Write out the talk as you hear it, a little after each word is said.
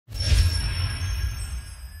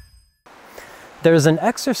There's an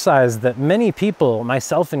exercise that many people,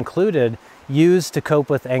 myself included, use to cope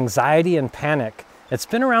with anxiety and panic. It's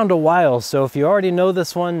been around a while, so if you already know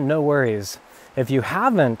this one, no worries. If you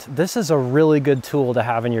haven't, this is a really good tool to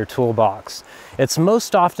have in your toolbox. It's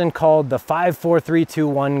most often called the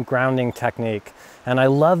 5-4-3-2-1 grounding technique, and I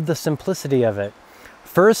love the simplicity of it.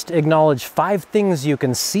 First, acknowledge 5 things you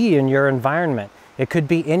can see in your environment. It could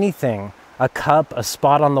be anything: a cup, a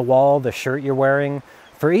spot on the wall, the shirt you're wearing.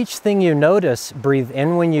 For each thing you notice, breathe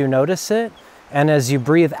in when you notice it, and as you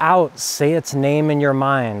breathe out, say its name in your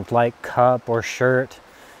mind, like cup or shirt.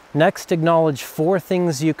 Next, acknowledge 4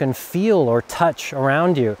 things you can feel or touch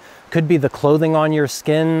around you. Could be the clothing on your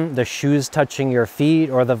skin, the shoes touching your feet,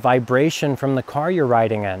 or the vibration from the car you're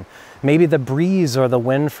riding in. Maybe the breeze or the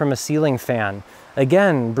wind from a ceiling fan.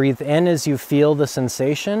 Again, breathe in as you feel the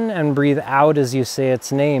sensation, and breathe out as you say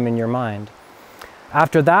its name in your mind.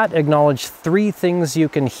 After that, acknowledge 3 things you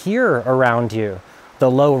can hear around you: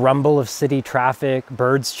 the low rumble of city traffic,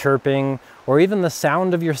 birds chirping, or even the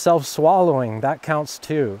sound of yourself swallowing. That counts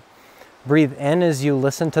too. Breathe in as you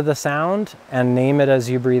listen to the sound and name it as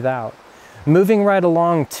you breathe out. Moving right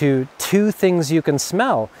along to 2 things you can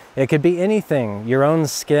smell. It could be anything: your own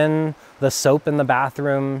skin, the soap in the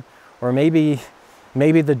bathroom, or maybe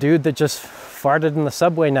the dude that just farted in the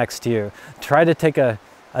subway next to you. Try to take a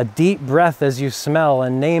deep breath as you smell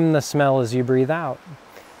and name the smell as you breathe out.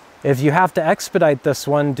 If you have to expedite this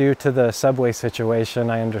one due to the subway situation,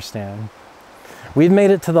 I understand. We've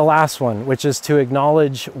made it to the last one, which is to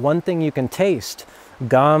acknowledge 1 thing you can taste: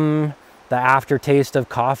 gum, the aftertaste of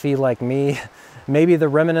coffee like me, maybe the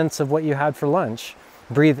remnants of what you had for lunch.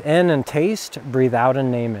 Breathe in and taste, breathe out and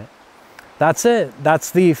name it. That's it. That's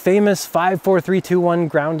the famous 5-4-3-2-1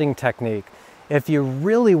 grounding technique. If you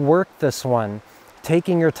really work this one,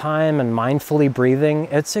 taking your time and mindfully breathing,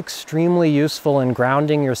 it's extremely useful in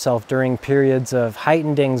grounding yourself during periods of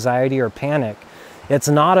heightened anxiety or panic. It's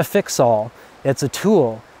not a fix-all, it's a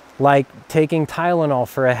tool, like taking Tylenol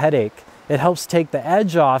for a headache. It helps take the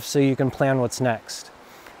edge off so you can plan what's next.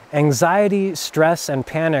 Anxiety, stress, and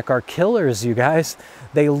panic are killers, you guys.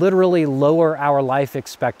 They literally lower our life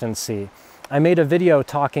expectancy. I made a video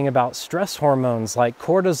talking about stress hormones like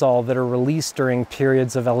cortisol that are released during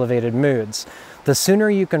periods of elevated moods. The sooner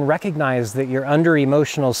you can recognize that you're under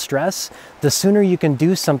emotional stress, the sooner you can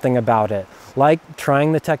do something about it, like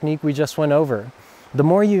trying the technique we just went over. The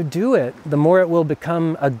more you do it, the more it will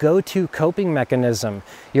become a go-to coping mechanism.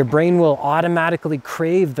 Your brain will automatically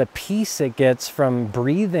crave the peace it gets from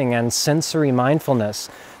breathing and sensory mindfulness.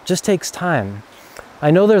 Just takes time.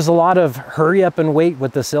 I know there's a lot of hurry up and wait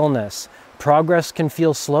with this illness. Progress can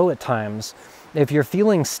feel slow at times. If you're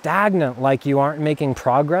feeling stagnant, like you aren't making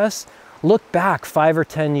progress, look back 5 or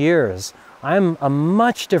 10 years. I'm a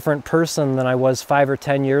much different person than I was 5 or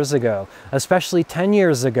 10 years ago, especially 10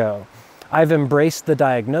 years ago. I've embraced the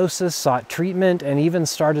diagnosis, sought treatment, and even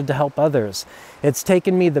started to help others. It's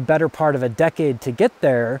taken me the better part of a decade to get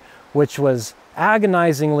there, which was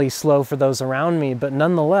agonizingly slow for those around me, but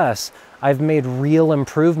nonetheless, I've made real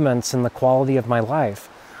improvements in the quality of my life.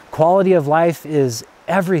 Quality of life is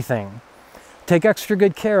everything. Take extra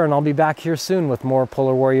good care, and I'll be back here soon with more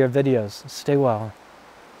Polar Warrior videos. Stay well.